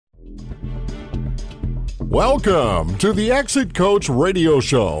Welcome to the Exit Coach Radio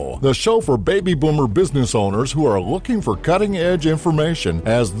Show, the show for baby boomer business owners who are looking for cutting-edge information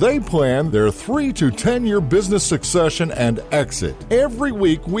as they plan their 3 to 10-year business succession and exit. Every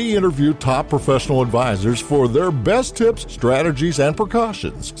week, we interview top professional advisors for their best tips, strategies, and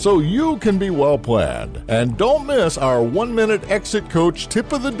precautions, so you can be well-planned. And don't miss our 1-minute Exit Coach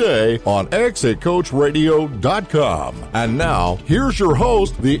tip of the day on ExitCoachRadio.com. And now, here's your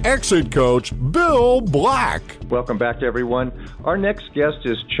host, the Exit Coach, Bill Black. Welcome back, everyone. Our next guest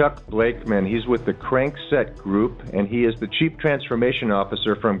is Chuck Blakeman. He's with the Crankset Group, and he is the Chief Transformation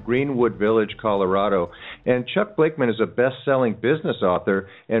Officer from Greenwood Village, Colorado. And Chuck Blakeman is a best-selling business author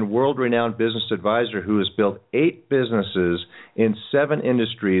and world-renowned business advisor who has built 8 businesses in 7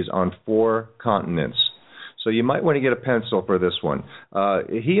 industries on 4 continents. So you might want to get a pencil for this one.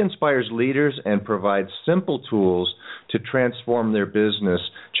 He inspires leaders and provides simple tools to transform their business.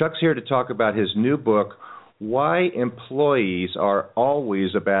 Chuck's here to talk about his new book, Why Employees Are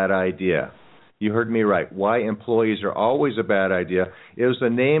Always a Bad Idea. You heard me right. Why Employees Are Always a Bad Idea. It was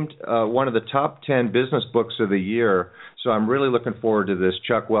named one of the top 10 business books of the year, so I'm really looking forward to this.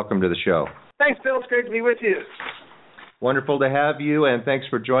 Chuck, welcome to the show. Thanks, Bill. It's great to be with you. Wonderful to have you, and thanks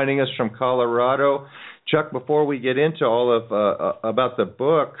for joining us from Colorado. Chuck, before we get into all of about the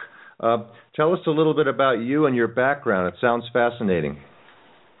book, tell us a little bit about you and your background. It sounds fascinating.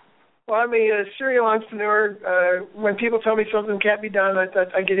 Well, I'm a serial entrepreneur. When people tell me something can't be done,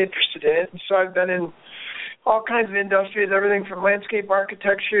 I get interested in it. So I've been in all kinds of industries, everything from landscape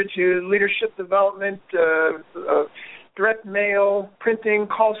architecture to leadership development, direct mail, printing,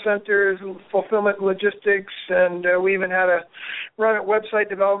 call centers, fulfillment, logistics, and we even had a run at website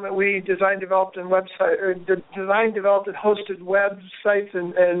development. We designed, developed, and hosted websites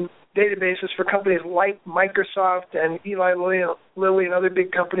and databases for companies like Microsoft and Eli Lilly and other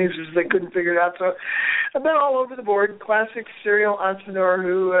big companies as they couldn't figure it out. So I've been all over the board, classic serial entrepreneur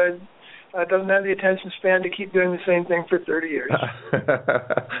who doesn't have the attention span to keep doing the same thing for 30 years.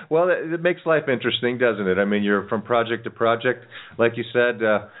 Well, it makes life interesting, doesn't it? I mean, you're from project to project. Like you said,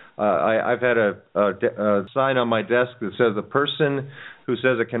 I've had a sign on my desk that says the person who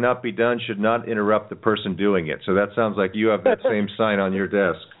says it cannot be done should not interrupt the person doing it. So that sounds like you have that same sign on your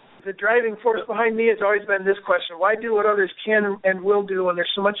desk. The driving force behind me has always been this question: why do what others can and will do when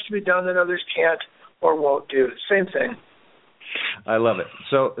there's so much to be done that others can't or won't do? Same thing. I love it.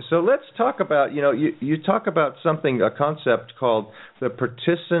 So let's talk about, you talk about something, a concept called the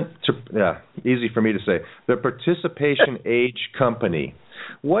easy for me to say, the participation age company.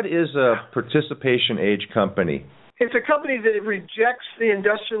 What is a participation age company? It's a company that rejects the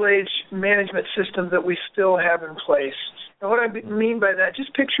industrial age management system that we still have in place. And what I mean by that,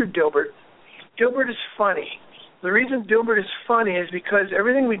 just picture Dilbert. Dilbert is funny. The reason Dilbert is funny is because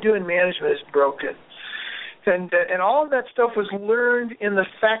everything we do in management is broken. And all of that stuff was learned in the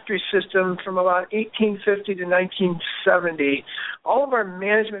factory system from about 1850 to 1970. All of our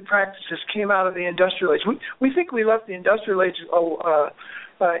management practices came out of the industrial age. We think we left the industrial age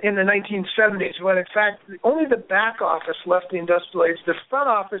in the 1970s, when in fact only the back office left the industrial age. The front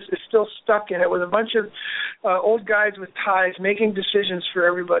office is still stuck in it with a bunch of old guys with ties making decisions for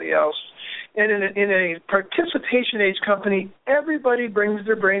everybody else. And in a participation age company, everybody brings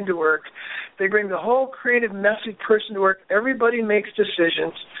their brain to work. They bring the whole creative, messy person to work. Everybody makes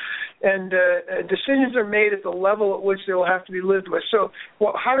decisions, and decisions are made at the level at which they will have to be lived with. So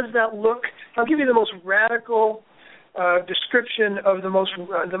how does that look? I'll give you the most radical description of the most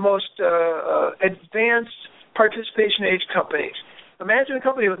advanced participation age companies. Imagine a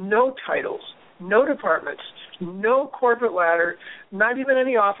company with no titles, no departments, no corporate ladder, not even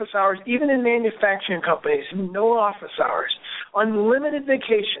any office hours, even in manufacturing companies, no office hours, unlimited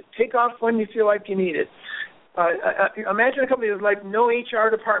vacation, take off when you feel like you need it. Imagine a company with like no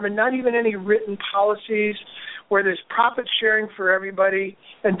HR department, not even any written policies, where there's profit sharing for everybody,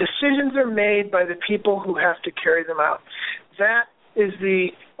 and decisions are made by the people who have to carry them out. That is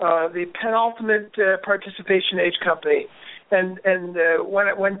the penultimate participation age company. And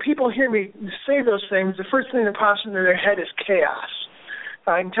when people hear me say those things, the first thing that pops into their head is chaos.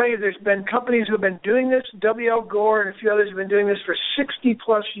 I can tell you there's been companies who have been doing this. W.L. Gore and a few others have been doing this for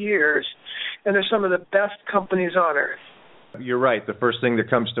 60-plus years, and they're some of the best companies on earth. You're right. The first thing that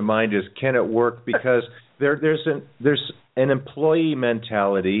comes to mind is, can it work? Because there's an employee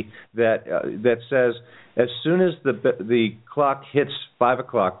mentality that says, as soon as the clock hits 5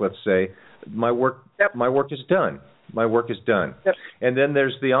 o'clock, let's say, my work is done. My work is done. Yep. And then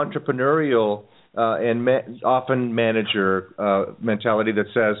there's the entrepreneurial and often manager mentality that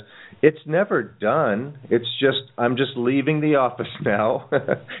says, It's never done. It's just I'm just leaving the office now.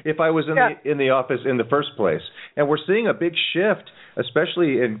 If I was in the office in the first place, and we're seeing a big shift,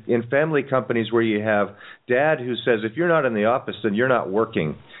 especially in family companies where you have dad who says if you're not in the office then you're not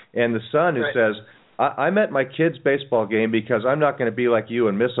working, and the son who says I'm at my kid's baseball game because I'm not going to be like you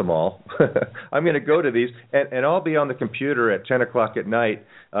and miss them all. I'm going to go to these, and I'll be on the computer at 10 o'clock at night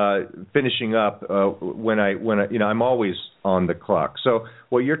finishing up when I'm always on the clock. So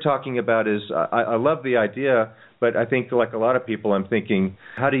what you're talking about is I love the idea, but I think like a lot of people, I'm thinking,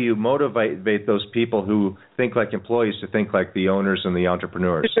 how do you motivate those people who think like employees to think like the owners and the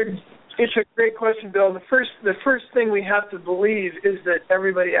entrepreneurs? It's a great question, Bill. The first thing we have to believe is that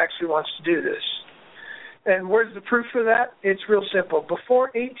everybody actually wants to do this. And where's the proof for that? It's real simple.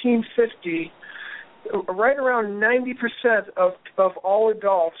 Before 1850, right around 90% of all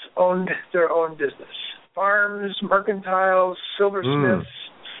adults owned their own business. Farms, mercantiles, silversmiths.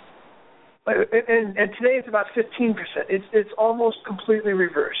 And today it's about 15%. It's almost completely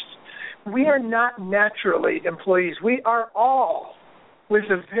reversed. We are not naturally employees. We are all, with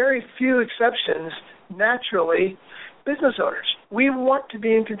a very few exceptions, naturally business owners. We want to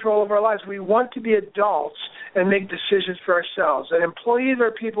be in control of our lives. We want to be adults and make decisions for ourselves. And employees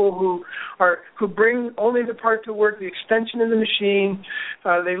are people who bring only the part to work, the extension of the machine.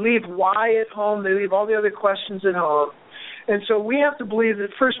 They leave why at home. They leave all the other questions at home. And so we have to believe that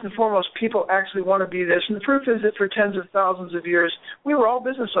first and foremost, people actually want to be this. And the proof is that for tens of thousands of years, we were all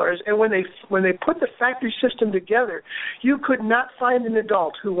business owners. And when they put the factory system together, you could not find an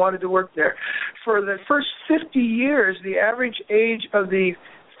adult who wanted to work there. For the first 50 years, the average age of the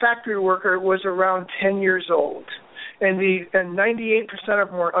factory worker was around 10 years old. And 98% of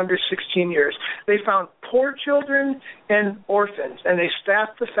them were under 16 years. They found poor children and orphans, and they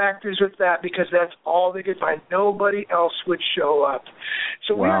staffed the factories with that because that's all they could find. Nobody else would show up.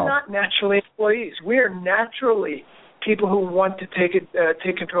 So we are not naturally employees. We are naturally people who want to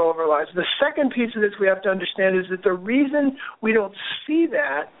take control of our lives. The second piece of this we have to understand is that the reason we don't see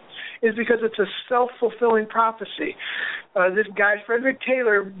that is because it's a self-fulfilling prophecy. This guy, Frederick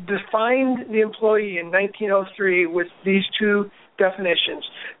Taylor, defined the employee in 1903 with these two definitions.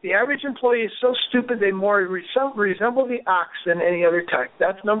 The average employee is so stupid they more resemble the ox than any other type.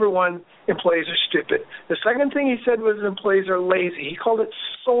 That's number one, employees are stupid. The second thing he said was employees are lazy. He called it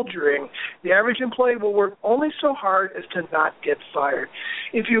soldiering. The average employee will work only so hard as to not get fired.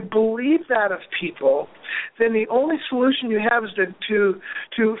 If you believe that of people, then the only solution you have is to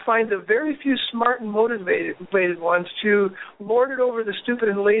find the very few smart and motivated ones to lord it over the stupid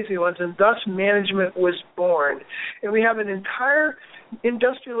and lazy ones, and thus management was born. And we have an entire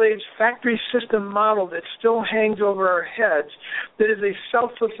industrial age factory system model that still hangs over our heads that is a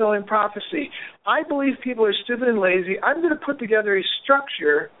self-fulfilling prophecy. I believe people are stupid and lazy. I'm going to put together a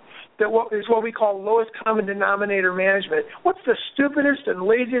structure that is what we call lowest common denominator management. What's the stupidest and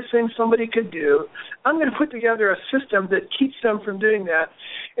laziest thing somebody could do? I'm going to put together a system that keeps them from doing that.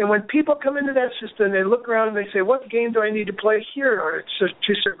 And when people come into that system, they look around and they say, what game do I need to play here in order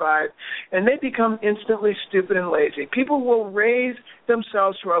to survive? And they become instantly stupid and lazy. People will raise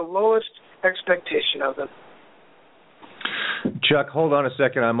themselves to our lowest expectation of them. Chuck, hold on a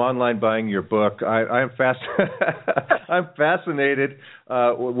second. I'm online buying your book. I'm fascinated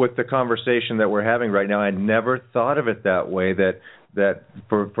with the conversation that we're having right now. I never thought of it that way, that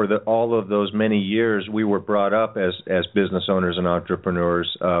for all of those many years we were brought up as business owners and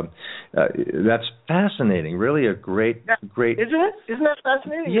entrepreneurs. That's fascinating. Really a great. Isn't it? Isn't that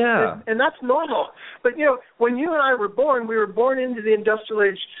fascinating? Yeah. And that's normal. But, when you and I were born into the industrial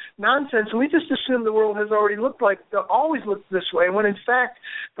age nonsense, and we just assumed the world has always looked this way, when in fact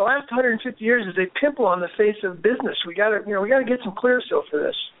the last 150 years is a pimple on the face of business. We got to get some Clearasil for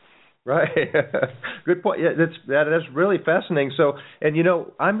this. Right. Good point. Yeah, that's really fascinating. So, and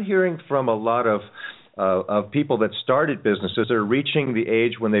I'm hearing from a lot of people that started businesses. They're reaching the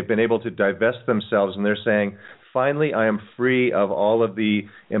age when they've been able to divest themselves, and they're saying, finally, I am free of all of the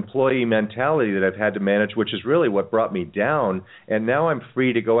employee mentality that I've had to manage, which is really what brought me down. And now I'm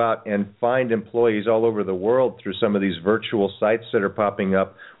free to go out and find employees all over the world through some of these virtual sites that are popping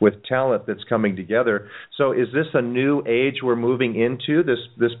up with talent that's coming together. So is this a new age we're moving into,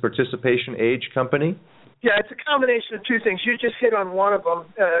 this participation age company? Yeah, it's a combination of two things. You just hit on one of them.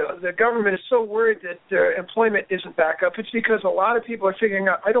 The government is so worried that employment isn't back up. It's because a lot of people are figuring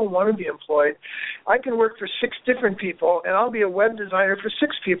out, I don't want to be employed. I can work for 6 different people, and I'll be a web designer for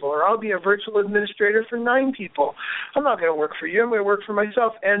 6 people, or I'll be a virtual administrator for 9 people. I'm not going to work for you. I'm going to work for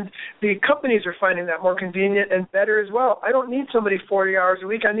myself. And the companies are finding that more convenient and better as well. I don't need somebody 40 hours a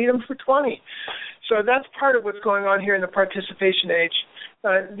week. I need them for 20. So that's part of what's going on here in the participation age.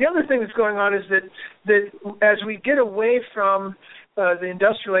 The other thing that's going on is that as we get away from the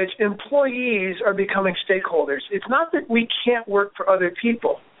industrial age, employees are becoming stakeholders. It's not that we can't work for other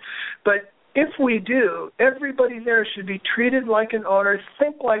people, but if we do, everybody there should be treated like an owner,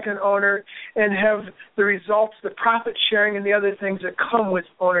 think like an owner, and have the results, the profit sharing, and the other things that come with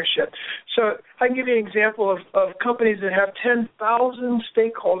ownership. So I can give you an example of companies that have 10,000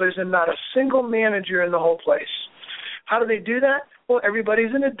 stakeholders and not a single manager in the whole place. How do they do that? Well,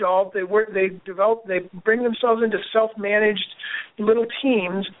 everybody's an adult. They bring themselves into self-managed little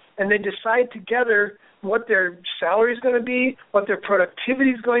teams, and they decide together what their salary is going to be, what their productivity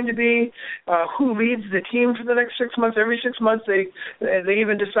is going to be, who leads the team for the next 6 months. Every 6 months, they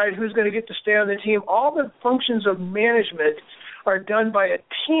even decide who's going to get to stay on the team. All the functions of management are done by a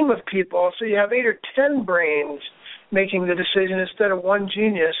team of people, so you have 8 or 10 brains making the decision instead of one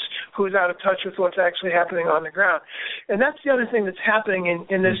genius who's out of touch with what's actually happening on the ground. And that's the other thing that's happening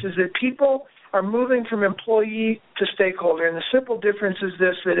in this, is that people are moving from employee to stakeholder. And the simple difference is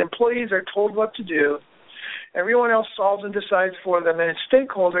this, that employees are told what to do. Everyone else solves and decides for them. And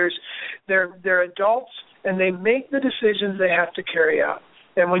stakeholders, they're adults, and they make the decisions they have to carry out.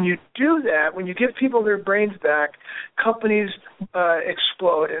 And when you do that, when you give people their brains back, companies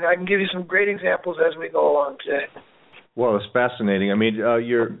explode. And I can give you some great examples as we go along today. Well, it's fascinating. I mean,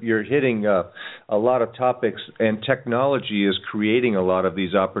 you're hitting a lot of topics, and technology is creating a lot of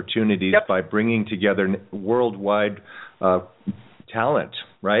these opportunities by bringing together worldwide talent,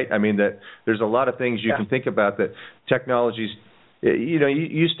 right? I mean, that there's a lot of things you can think about that technologies. You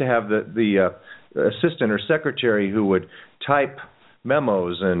used to have the assistant or secretary who would type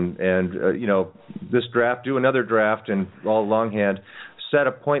memos and this draft, do another draft, and all longhand, set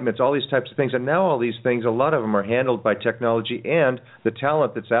appointments, all these types of things. And now all these things, a lot of them are handled by technology, and the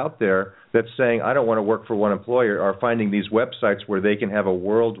talent that's out there that's saying, I don't want to work for one employer, are finding these websites where they can have a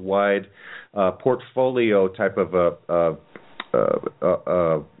worldwide portfolio type of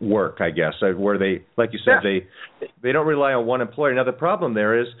work, I guess, where they, like you said, they don't rely on one employer. Now, the problem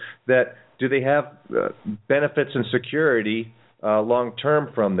there is that do they have benefits and security long-term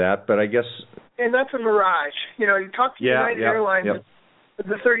from that? But I guess... And that's a mirage. You talk to United Airlines,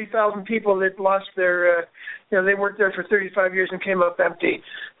 the 30,000 people that lost their, they worked there for 35 years and came up empty.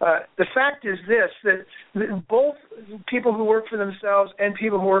 The fact is this, that both people who work for themselves and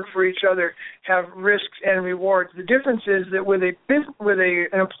people who work for each other have risks and rewards. The difference is that with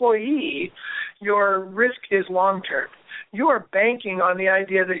an employee, your risk is long-term. You are banking on the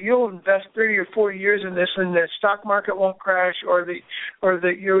idea that you'll invest 30 or 40 years in this, and the stock market won't crash, or they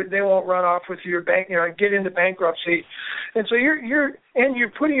won't run off with your bank, get into bankruptcy. And so you're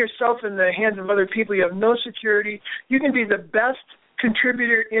putting yourself in the hands of other people. You have no security. You can be the best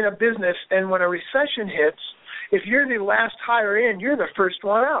contributor in a business, and when a recession hits, if you're the last hire in, you're the first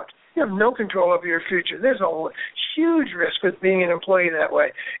one out. You have no control over your future. There's a huge risk with being an employee that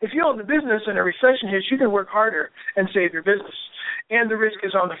way. If you own the business and a recession hits, you can work harder and save your business. And the risk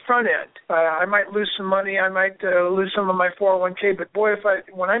is on the front end. I might lose some money. I might lose some of my 401k. But, boy,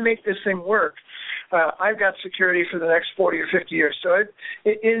 when I make this thing work, I've got security for the next 40 or 50 years. So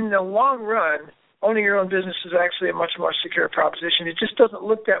in the long run, owning your own business is actually a much more secure proposition. It just doesn't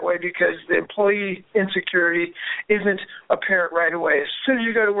look that way because the employee insecurity isn't apparent right away. As soon as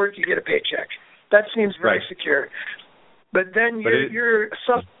you go to work, you get a paycheck. That seems very secure. But then you're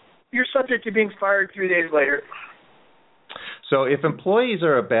subject to being fired 3 days later. So if employees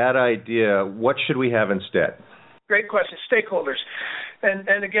are a bad idea, what should we have instead? Great question. Stakeholders.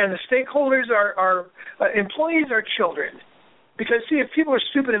 And again, the stakeholders are employees are children. Because, see, if people are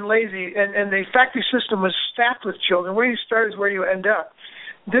stupid and lazy and the factory system was staffed with children, where you start is where you end up.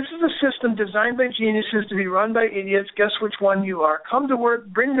 This is a system designed by geniuses to be run by idiots. Guess which one you are. Come to work,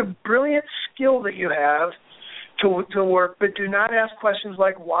 bring the brilliant skill that you have to work, but do not ask questions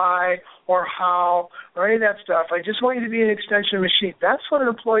like why or how or any of that stuff. I just want you to be an extension machine. That's what an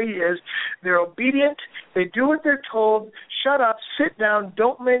employee is. They're obedient. They do what they're told. Shut up, sit down,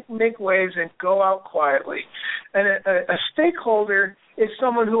 don't make waves, and go out quietly. And a stakeholder is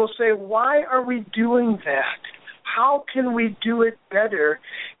someone who will say, why are we doing that? How can we do it better?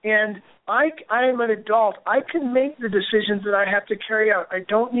 And I am an adult. I can make the decisions that I have to carry out. I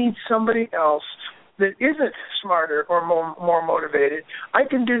don't need somebody else that isn't smarter or more motivated. I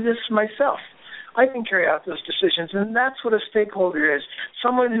can do this myself. I can carry out those decisions, and that's what a stakeholder is,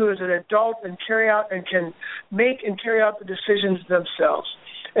 someone who is an adult and can make and carry out the decisions themselves.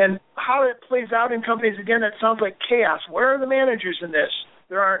 And how it plays out in companies, again, that sounds like chaos. Where are the managers in this?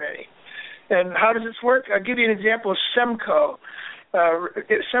 There aren't any. And how does this work? I'll give you an example of Semco.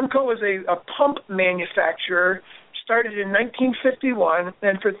 Semco was a pump manufacturer, started in 1951,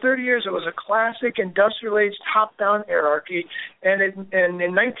 and for 30 years it was a classic industrial age top-down hierarchy, and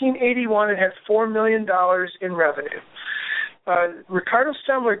in 1981 it had $4 million in revenue. Ricardo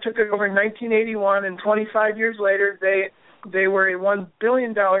Semler took it over in 1981, and 25 years later they were a $1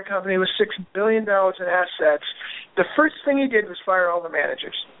 billion company with $6 billion in assets. The first thing he did was fire all the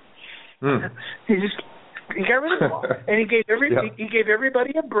managers. He got rid of them all, and he gave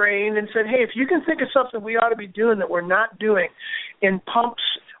everybody a brain and said, "Hey, if you can think of something we ought to be doing that we're not doing in pumps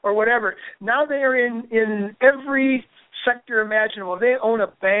or whatever." Now they are in every sector imaginable. They own a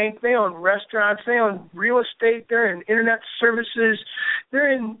bank, they own restaurants, they own real estate, they're in internet services,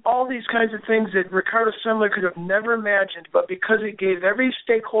 they're in all these kinds of things that Ricardo Semler could have never imagined. But because he gave every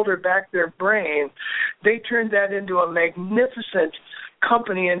stakeholder back their brain, they turned that into a magnificent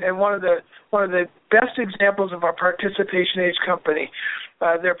company, and one of the best examples of our participation age company.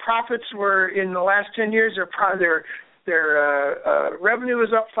 Their profits were, in the last 10 years, their revenue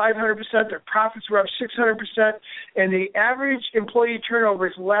was up 500%, their profits were up 600%, and the average employee turnover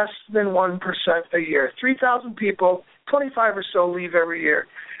is less than 1% a year. 3,000 people, 25 or so leave every year.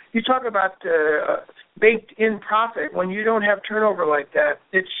 You talk about baked-in profit when you don't have turnover like that.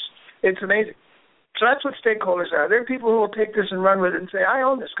 It's amazing. So that's what stakeholders are. They're people who will take this and run with it and say, "I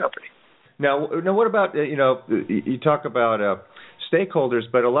own this company." Now what about, you talk about stakeholders,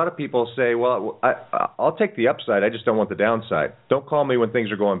 but a lot of people say, well, I'll take the upside. I just don't want the downside. Don't call me when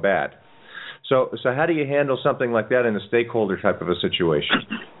things are going bad. So how do you handle something like that in a stakeholder type of a situation?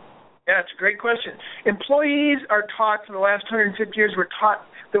 Yeah, it's a great question. Employees are taught for the last 150 years, we're taught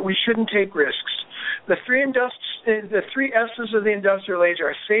that we shouldn't take risks. The three S's of the industrial age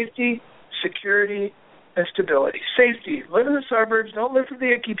are safety, security, and stability. Safety, live in the suburbs, don't live for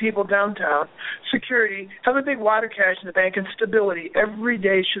the icky people downtown. Security, have a big wad of cash in the bank. And stability, every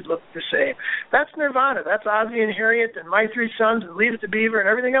day should look the same. That's Nirvana. That's Ozzy and Harriet and My Three Sons and Leave It to Beaver and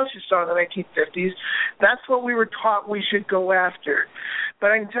everything else you saw in the 1950s. That's what we were taught we should go after.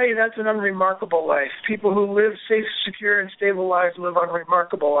 But I can tell you that's an unremarkable life. People who live safe, secure, and stable lives live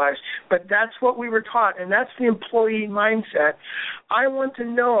unremarkable lives. But that's what we were taught, and that's the employee mindset. I want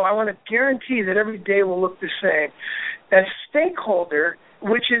to guarantee that every day will look the same. As stakeholder,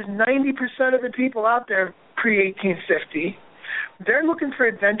 which is 90% of the people out there pre-1850, they're looking for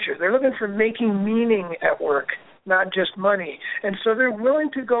adventure. They're looking for making meaning at work, not just money. And so they're willing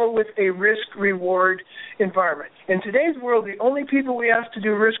to go with a risk-reward environment. In today's world, the only people we ask to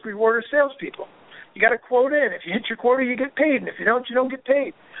do risk-reward are salespeople. You got a quota, and if you hit your quota, you get paid, and if you don't get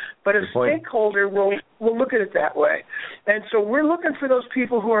paid. But a stakeholder will look at it that way. And so we're looking for those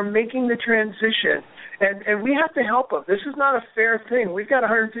people who are making the transition, and we have to help them. This is not a fair thing. We've got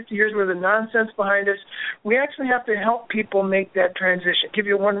 150 years worth of nonsense behind us. We actually have to help people make that transition. Give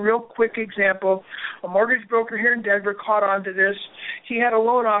you one real quick example. A mortgage broker here in Denver caught on to this. He had a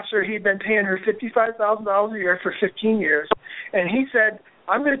loan officer. He'd been paying her $55,000 a year for 15 years, and he said,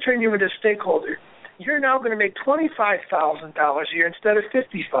 "I'm going to turn you into a stakeholder. You're now going to make $25,000 a year instead of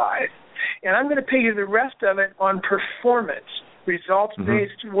 $55,000, and I'm going to pay you the rest of it on performance,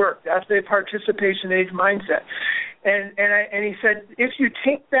 results-based work." That's the participation age mindset. And he said, if you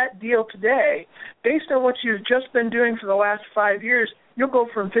take that deal today, based on what you've just been doing for the last 5 years, you'll go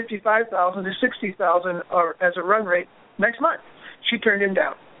from $55,000 to $60,000 as a run rate next month. She turned him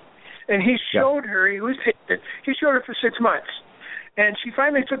down, and he showed her. He was patient. He showed her for 6 months. And she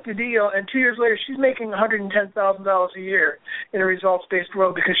finally took the deal, and 2 years later, she's making $110,000 a year in a results-based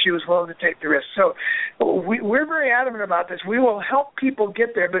world because she was willing to take the risk. So we're very adamant about this. We will help people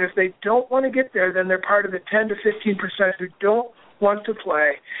get there, but if they don't want to get there, then they're part of the 10 to 15% who don't want to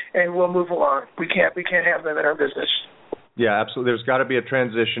play, and we'll move along. We can't have them in our business. Yeah, absolutely. There's got to be a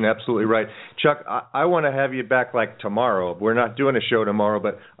transition. Absolutely right. Chuck, I want to have you back like tomorrow. We're not doing a show tomorrow,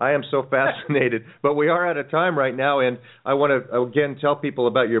 but I am so fascinated. But we are out of time right now, and I want to, again, tell people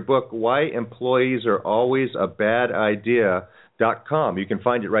about your book, Why Employees Are Always a Bad Idea.com. You can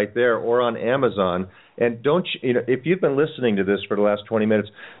find it right there or on Amazon. And if you've been listening to this for the last 20 minutes,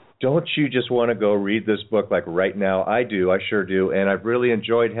 don't you just want to go read this book like right now? I do. I sure do. And I've really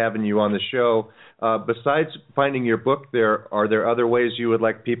enjoyed having you on the show. Besides finding your book, are there other ways you would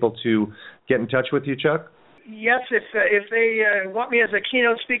like people to get in touch with you, Chuck? Yes, if they want me as a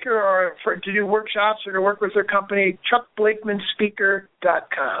keynote speaker or to do workshops or to work with their company,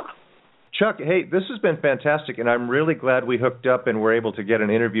 chuckblakemanspeaker.com. Chuck, hey, this has been fantastic, and I'm really glad we hooked up and were able to get an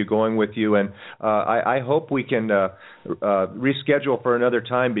interview going with you. And I hope we can reschedule for another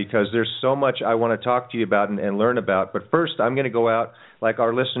time because there's so much I want to talk to you about and learn about. But first, I'm going to go out, like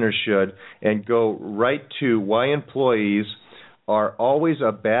our listeners should, and go right to whyemployeesarealwaysabadidea.com. are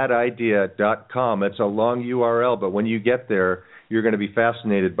alwaysabadidea.com. It's a long URL, but when you get there, you're going to be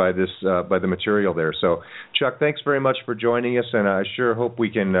fascinated by this, by the material there. So, Chuck, thanks very much for joining us, and I sure hope we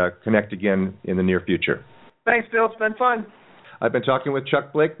can connect again in the near future. Thanks, Bill. It's been fun. I've been talking with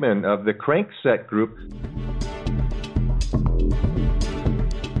Chuck Blakeman of the Crankset Group.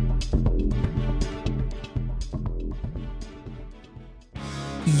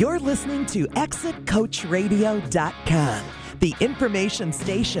 You're listening to ExitCoachRadio.com, the information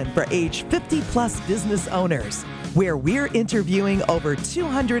station for age 50-plus business owners, where we're interviewing over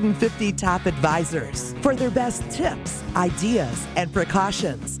 250 top advisors for their best tips, ideas, and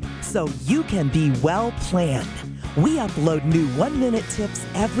precautions, so you can be well planned. We upload new 1-minute tips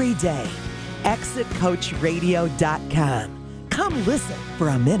every day. ExitCoachRadio.com. Come listen for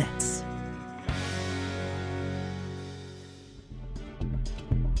a minute.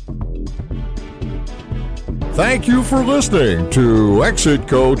 Thank you for listening to Exit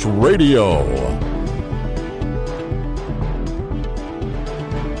Coach Radio.